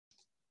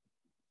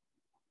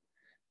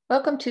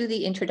Welcome to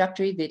the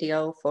introductory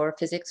video for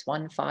Physics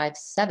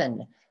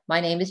 157. My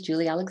name is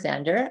Julie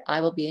Alexander.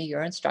 I will be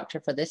your instructor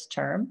for this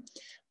term.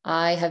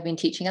 I have been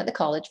teaching at the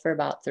college for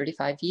about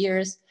 35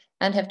 years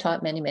and have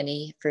taught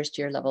many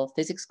first-year level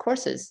physics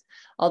courses.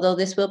 Although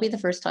this will be the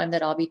first time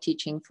that I'll be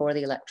teaching for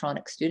the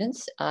electronic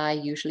students, I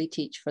usually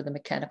teach for the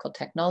mechanical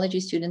technology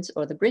students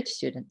or the bridge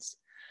students.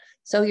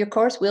 So your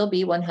course will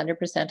be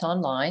 100%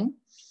 online.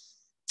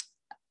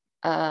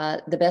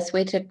 The best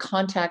way to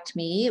contact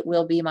me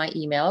will be my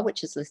email,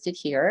 which is listed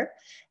here.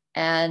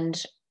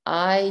 And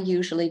I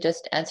usually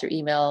just answer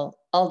email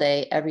all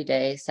day, every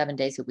day, 7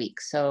 days a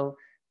week. So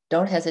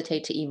don't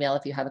hesitate to email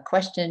if you have a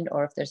question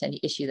or if there's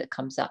any issue that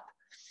comes up.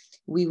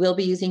 We will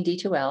be using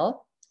D2L,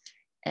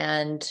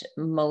 and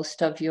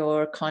most of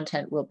your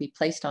content will be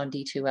placed on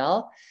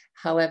D2L.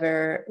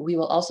 However, we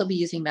will also be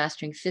using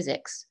Mastering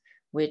Physics,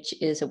 which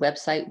is a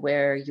website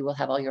where you will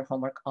have all your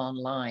homework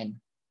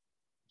online.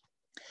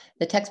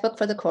 The textbook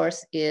for the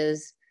course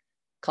is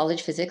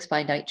College Physics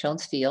by Knight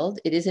Jones Field.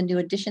 It is a new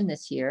edition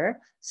this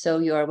year, so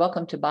you are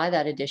welcome to buy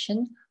that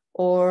edition,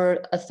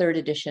 or a third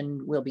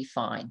edition will be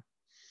fine.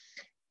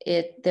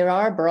 There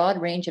are a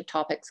broad range of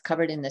topics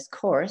covered in this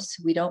course.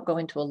 We don't go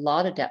into a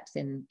lot of depth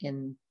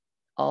in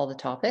all the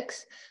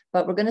topics,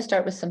 but we're going to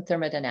start with some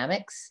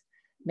thermodynamics,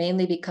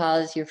 mainly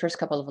because your first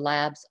couple of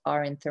labs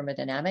are in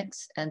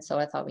thermodynamics, and so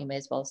I thought we may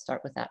as well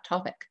start with that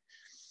topic.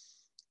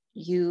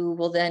 You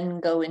will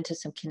then go into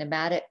some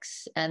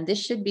kinematics, and this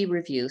should be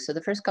review. So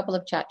the first couple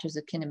of chapters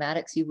of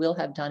kinematics you will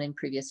have done in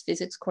previous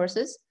physics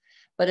courses,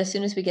 but as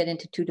soon as we get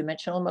into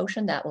two-dimensional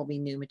motion, that will be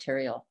new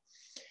material.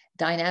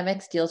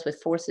 Dynamics deals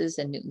with forces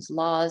and Newton's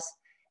laws,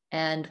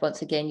 and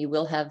once again, you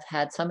will have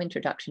had some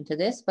introduction to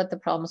this, but the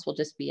problems will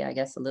just be, I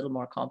guess, a little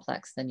more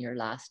complex than your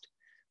last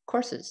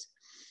courses.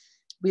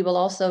 We will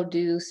also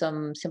do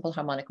some simple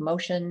harmonic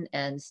motion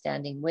and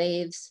standing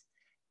waves,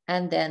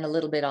 and then a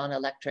little bit on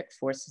electric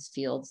forces,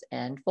 fields,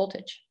 and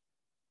voltage.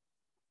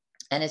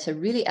 And it's a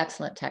really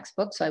excellent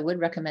textbook, so I would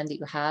recommend that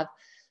you have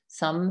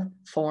some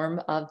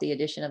form of the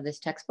edition of this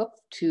textbook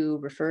to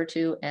refer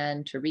to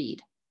and to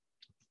read.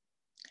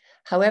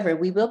 However,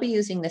 we will be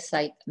using the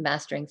site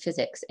Mastering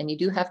Physics, and you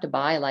do have to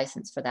buy a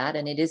license for that,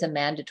 and it is a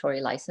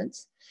mandatory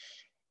license.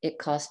 It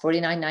costs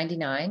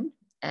 $49.99,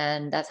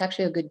 and that's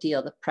actually a good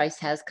deal. The price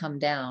has come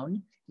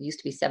down. It used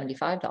to be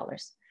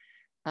 $75.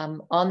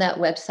 On that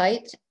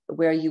website,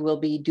 where you will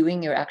be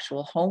doing your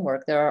actual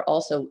homework, there are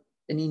also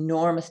an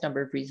enormous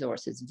number of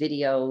resources,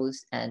 videos,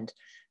 and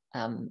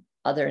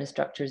other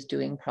instructors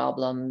doing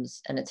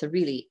problems, and it's a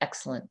really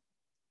excellent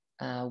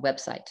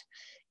website.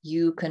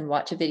 You can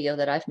watch a video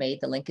that I've made,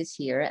 the link is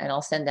here, and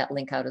I'll send that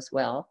link out as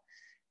well,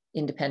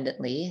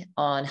 independently,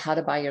 on how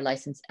to buy your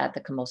license at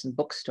the Camosun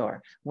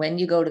bookstore. When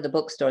you go to the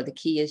bookstore, the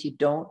key is you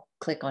don't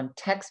click on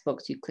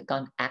textbooks, you click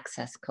on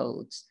access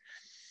codes.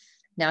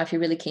 Now, if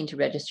you're really keen to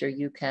register,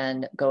 you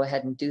can go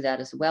ahead and do that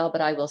as well, but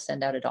I will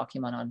send out a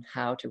document on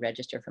how to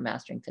register for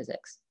Mastering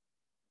Physics.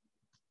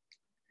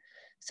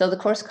 So the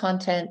course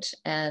content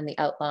and the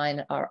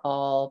outline are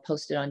all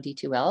posted on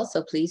D2L,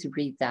 so please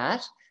read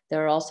that.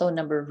 There are also a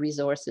number of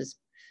resources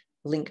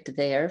linked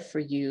there for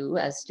you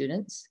as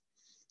students,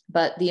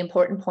 but the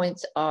important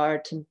points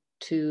are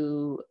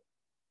to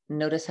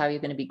notice how you're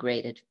going to be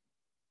graded.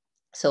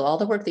 So all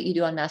the work that you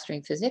do on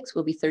Mastering Physics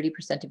will be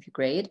 30% of your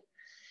grade.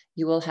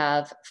 You will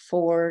have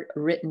 4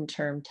 written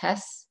term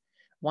tests,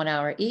 1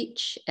 hour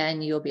each,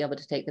 and you'll be able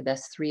to take the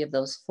best 3 of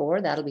those 4.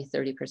 That'll be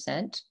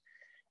 30%.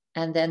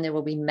 And then there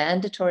will be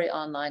mandatory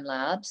online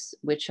labs,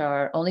 which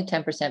are only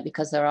 10%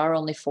 because there are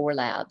only 4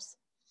 labs.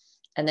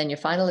 And then your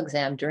final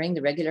exam during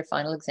the regular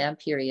final exam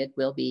period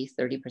will be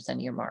 30%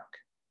 of your mark.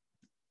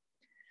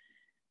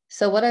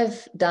 So what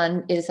I've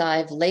done is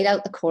I've laid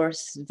out the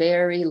course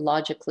very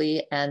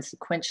logically and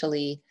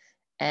sequentially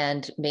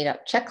and made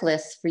up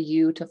checklists for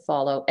you to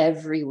follow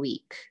every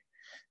week.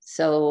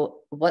 So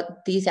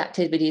what these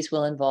activities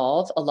will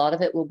involve, a lot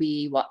of it will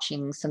be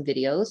watching some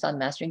videos on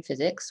Mastering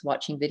Physics,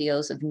 watching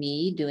videos of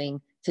me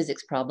doing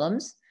physics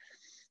problems,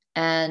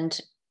 and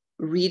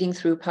reading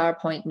through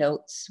PowerPoint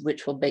notes,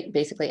 which will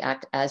basically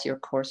act as your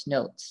course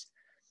notes.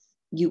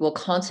 You will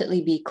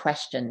constantly be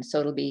questioned. So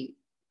it'll be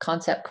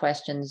concept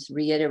questions,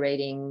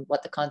 reiterating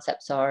what the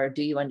concepts are.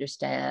 Do you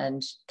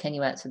understand? Can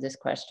you answer this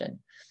question?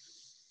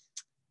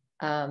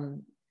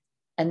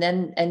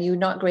 And you're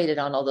not graded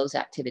on all those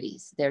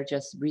activities. They're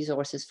just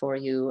resources for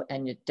you,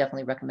 and it's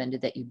definitely recommended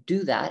that you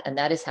do that, and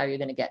that is how you're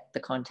going to get the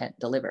content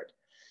delivered.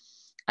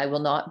 I will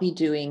not be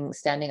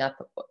standing up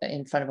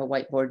in front of a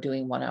whiteboard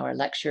doing 1 hour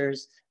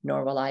lectures,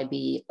 nor will I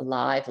be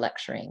live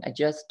lecturing. I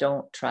just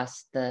don't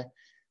trust the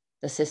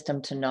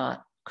system to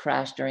not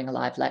crash during a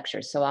live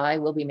lecture. So I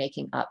will be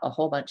making up a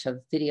whole bunch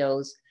of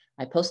videos.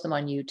 I post them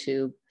on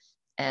YouTube,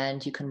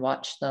 and you can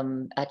watch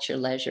them at your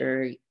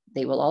leisure.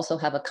 They will also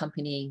have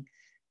accompanying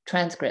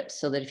transcripts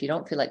so that if you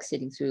don't feel like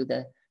sitting through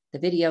the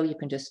video, you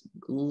can just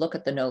look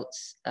at the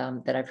notes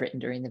that I've written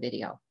during the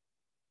video.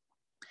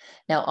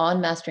 Now on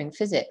Mastering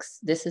Physics,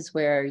 this is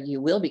where you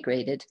will be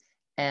graded,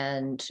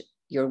 and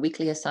your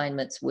weekly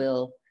assignments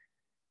will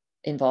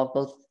involve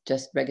both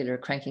just regular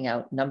cranking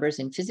out numbers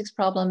in physics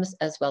problems,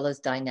 as well as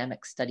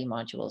dynamic study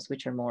modules,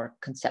 which are more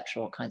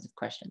conceptual kinds of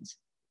questions.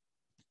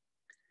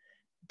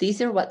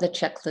 These are what the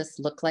checklists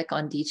look like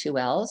on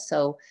D2L.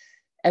 So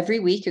every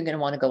week you're going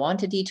to want to go on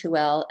to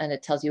D2L and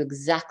it tells you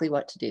exactly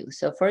what to do.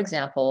 So for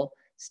example,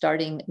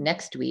 starting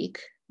next week,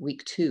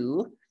 week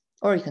 2,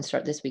 or you can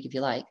start this week if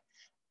you like,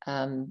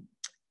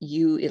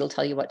 it'll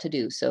tell you what to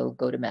do. So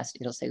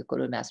it'll say, go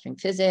to Mastering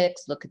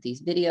Physics, look at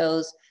these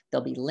videos.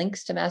 There'll be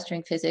links to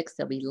Mastering Physics.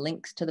 There'll be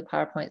links to the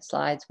PowerPoint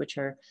slides, which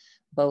are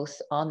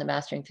both on the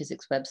Mastering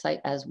Physics website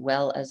as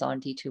well as on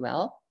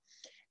D2L.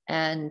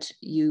 And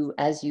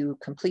as you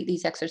complete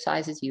these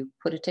exercises, you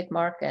put a tick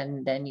mark,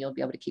 and then you'll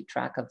be able to keep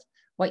track of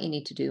what you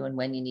need to do and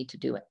when you need to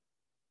do it.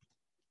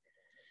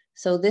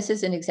 So this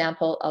is an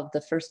example of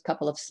the first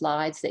couple of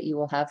slides that you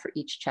will have for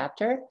each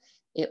chapter.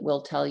 It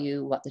will tell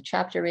you what the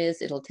chapter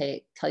is. It'll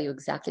tell you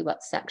exactly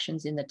what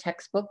sections in the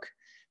textbook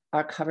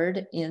are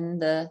covered in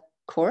the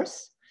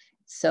course.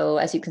 So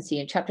as you can see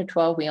in chapter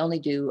 12, we only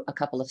do a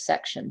couple of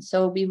sections.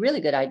 So it'd be a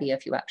really good idea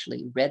if you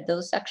actually read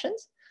those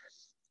sections.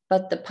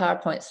 But the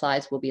PowerPoint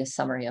slides will be a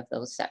summary of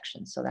those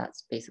sections. So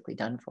that's basically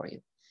done for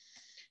you.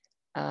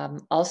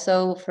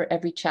 Also, for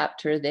every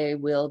chapter, there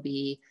will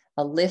be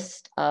a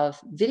list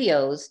of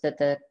videos that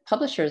the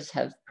publishers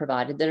have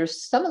provided.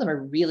 Some of them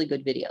are really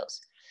good videos,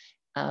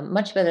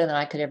 much better than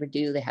I could ever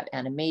do. They have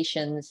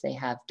animations, they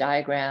have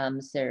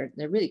diagrams, they're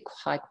really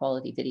high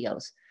quality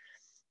videos.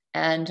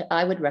 And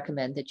I would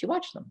recommend that you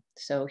watch them.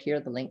 So here are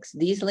the links.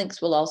 These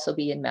links will also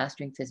be in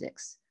Mastering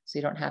Physics. So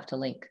you don't have to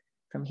link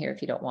from here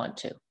if you don't want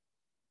to.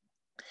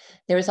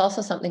 There is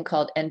also something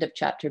called end of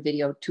chapter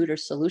video tutor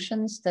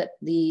solutions that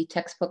the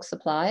textbook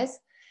supplies.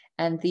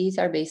 And these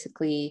are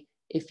basically,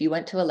 if you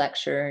went to a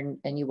lecture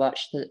and you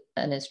watched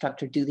an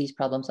instructor do these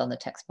problems on the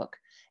textbook,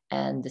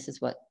 and this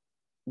is what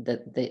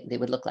they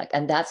would look like.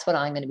 And that's what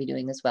I'm going to be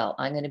doing as well.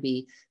 I'm going to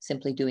be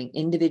simply doing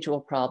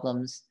individual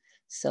problems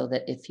so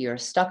that if you're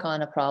stuck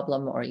on a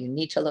problem or you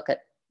need to look at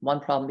one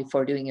problem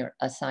before doing your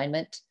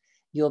assignment,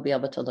 you'll be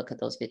able to look at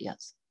those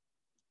videos.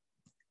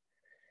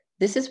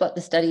 This is what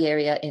the study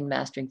area in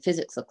Mastering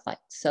Physics looks like.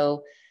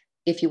 So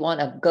if you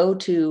want a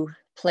go-to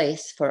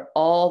place for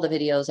all the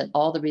videos and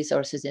all the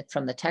resources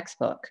from the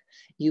textbook,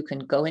 you can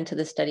go into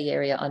the study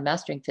area on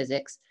Mastering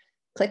Physics,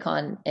 click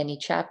on any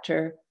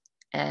chapter,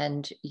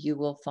 and you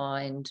will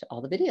find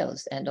all the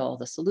videos and all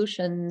the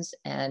solutions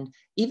and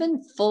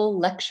even full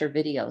lecture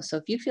videos. So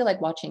if you feel like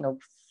watching a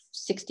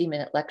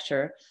 60-minute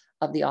lecture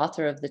of the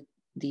author of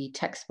the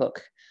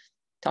textbook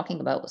talking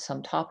about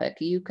some topic,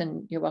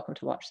 you're welcome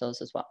to watch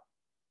those as well.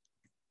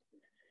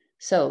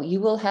 So you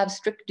will have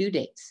strict due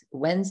dates.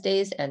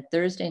 Wednesdays and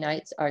Thursday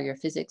nights are your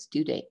physics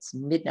due dates,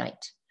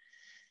 midnight,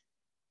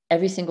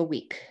 every single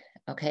week,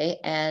 okay?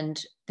 And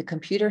the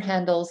computer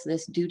handles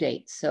this due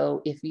date.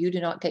 So if you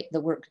do not get the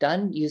work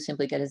done, you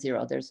simply get a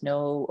 0. There's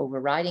no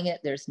overriding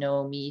it. There's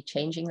no me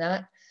changing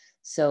that.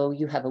 So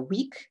you have a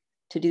week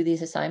to do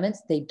these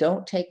assignments. They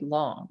don't take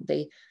long.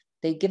 They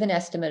give an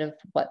estimate of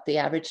what the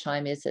average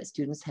time is that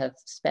students have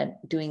spent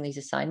doing these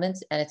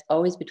assignments, and it's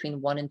always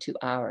between 1 and 2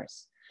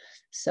 hours.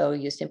 So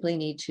you simply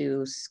need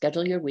to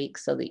schedule your week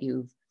so that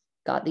you've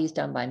got these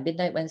done by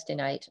midnight Wednesday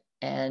night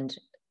and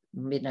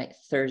midnight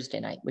Thursday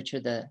night, which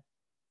are the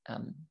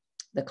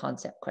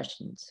concept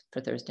questions for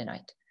Thursday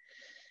night.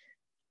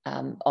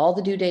 All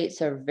the due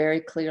dates are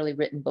very clearly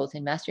written both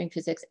in Mastering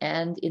Physics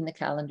and in the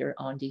calendar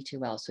on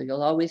D2L. So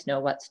you'll always know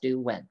what's due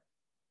when.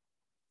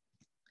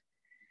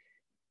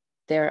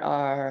 There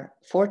are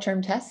 4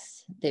 term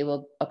tests. They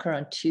will occur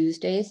on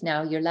Tuesdays.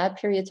 Now your lab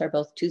periods are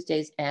both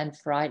Tuesdays and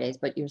Fridays,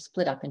 but you're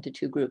split up into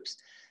 2 groups.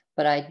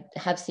 But I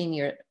have seen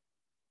your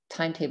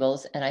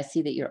timetables and I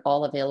see that you're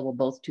all available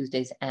both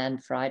Tuesdays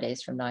and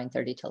Fridays from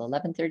 9:30 till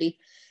 11:30.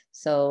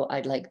 So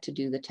I'd like to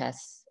do the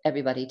tests,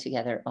 everybody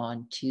together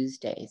on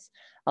Tuesdays.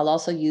 I'll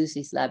also use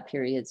these lab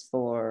periods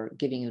for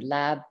giving you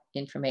lab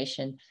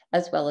information,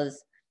 as well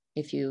as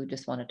if you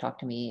just want to talk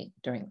to me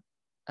during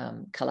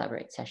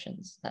collaborate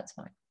sessions, that's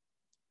fine.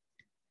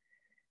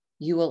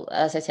 You will,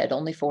 as I said,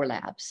 only 4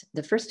 labs.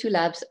 The first 2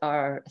 labs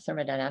are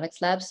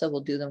thermodynamics labs, so we'll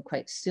do them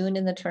quite soon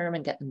in the term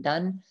and get them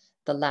done.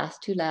 The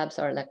last 2 labs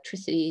are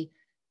electricity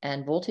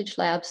and voltage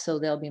labs, so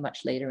they'll be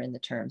much later in the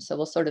term. So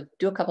we'll sort of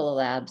do a couple of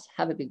labs,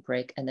 have a big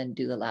break, and then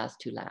do the last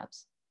 2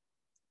 labs.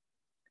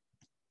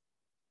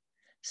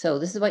 So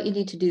this is what you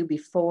need to do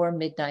before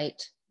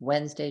midnight,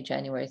 Wednesday,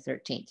 January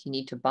 13th. You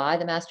need to buy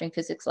the Mastering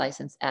Physics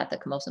license at the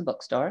Camosun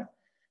bookstore.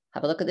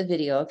 Have a look at the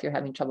video if you're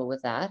having trouble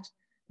with that.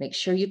 Make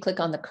sure you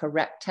click on the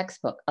correct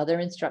textbook. Other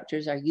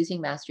instructors are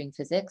using Mastering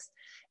Physics.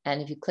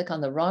 And if you click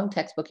on the wrong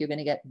textbook, you're going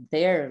to get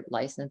their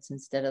license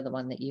instead of the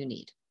one that you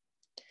need.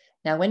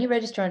 Now, when you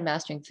register on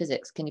Mastering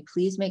Physics, can you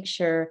please make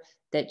sure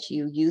that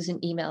you use an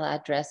email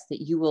address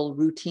that you will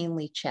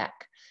routinely check?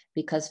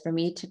 Because for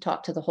me to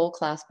talk to the whole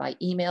class by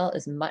email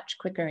is much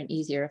quicker and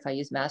easier if I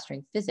use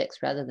Mastering Physics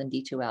rather than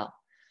D2L.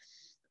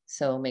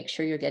 So make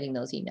sure you're getting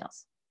those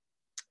emails.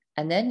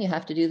 And then you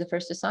have to do the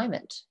first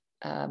assignment.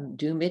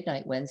 Due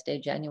midnight, Wednesday,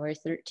 January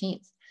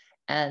 13th.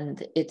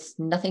 And it's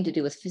nothing to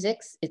do with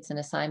physics. It's an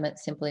assignment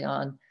simply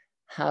on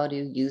how to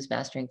use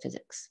mastering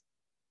physics.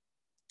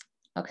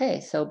 Okay,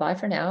 so bye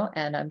for now,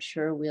 and I'm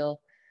sure we'll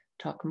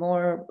talk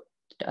more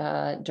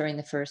during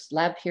the first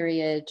lab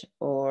period,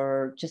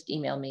 or just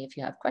email me if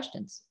you have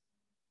questions.